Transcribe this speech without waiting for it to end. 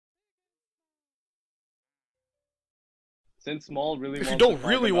since Small really wants You to don't talk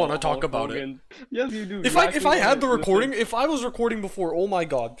really want to about talk Hulk about it. Hogan. Yes, you do. If You I actually had the wanna recording, listen. if I was recording before, oh my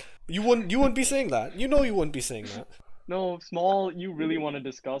god, you wouldn't be saying that. You know you wouldn't be saying that. No, Small, you really want to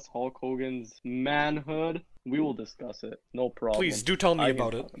discuss Hulk Hogan's manhood? We will discuss it. No problem. Please do tell me I can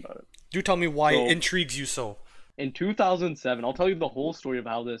about it. talk about it. Do tell me why So- it intrigues you so. In 2007, I'll tell you the whole story of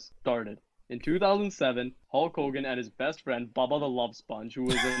how this started. In 2007, Hulk Hogan and his best friend Bubba the Love Sponge, who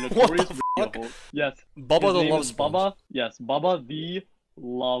was a What notorious the radio fuck? host. Yes, Bubba his the name Love is Sponge. Bubba. Yes, Bubba the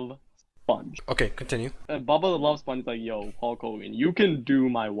Love Sponge. Okay, continue. And Bubba the Love Sponge is like, yo, Hulk Hogan, you can do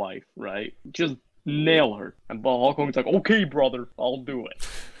my wife, right? Just nail her. And Hulk Hogan's like, okay, brother, I'll do it.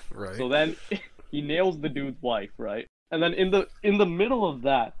 Right. So then he nails the dude's wife, right? And then in the middle of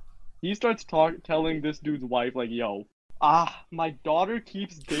that, he starts telling this dude's wife, like, yo, my daughter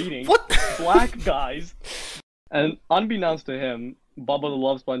keeps dating What? black guys. And unbeknownst to him, Bubba the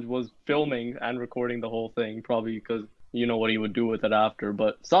Love Sponge was filming and recording the whole thing, probably because you know what he would do with it after.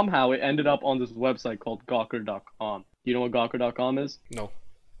 But somehow it ended up on this website called Gawker.com. Do you know what Gawker.com is? No.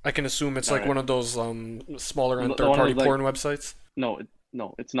 I can assume it's like Alright. one of those smaller and The one third-party with, like- porn websites. No,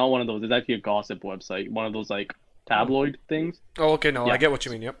 it's not one of those. It's actually a gossip website. One of those, like, tabloid things. Oh, okay, no, Yeah. I get what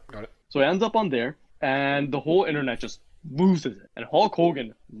you mean. Yep, got it. So it ends up on there, and the whole internet just loses it. And Hulk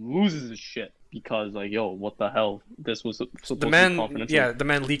Hogan loses his shit because, like, yo, what the hell? This was supposed The to be man, confidential. yeah, the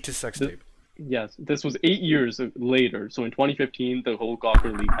man leaked his sex The- tape. Yes, this was 8 years later. So in 2015, the whole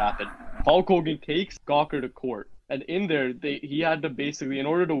Gawker leak happened. Hulk Hogan takes Gawker to court. And in there, he had to basically, in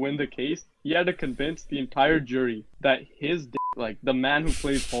order to win the case, he had to convince the entire jury that his dick, like, the man who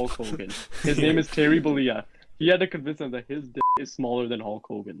plays Hulk Hogan, his name is Terry Bollea. He had to convince them that his dick is smaller than Hulk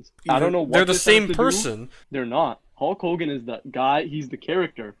Hogan's. I don't know what They're the this has same to do. person. They're not. Hulk Hogan is the guy, he's the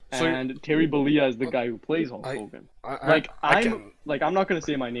character, So- and Terry Bollea is the guy who plays Hulk Hogan. I'm not gonna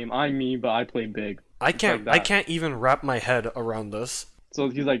say my name. I'm me, but I play big. I can't. like I that. can't even wrap my head around this. So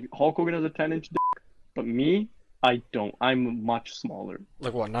he's like, Hulk Hogan has a 10-inch dick, but me, I don't. I'm much smaller.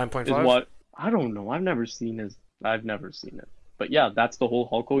 Like what? 9.5. Is what? I don't know. I've never seen it. But yeah, that's the whole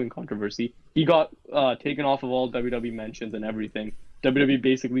Hulk Hogan controversy. He got taken off of all WWE mentions and everything. WWE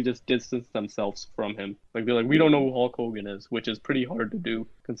basically just distanced themselves from him. Like, they're like, we don't know who Hulk Hogan is, which is pretty hard to do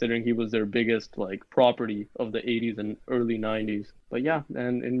considering he was their biggest, like, property of the 80s and early 90s. But yeah,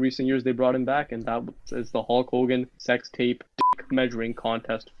 and in recent years they brought him back, and that is the Hulk Hogan sex tape dick measuring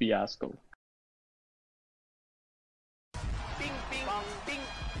contest fiasco. Bing bing bong bing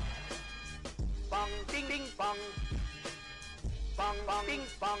bong bing bing bong bong bong bing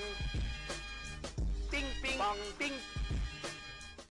bong bing bing bong bing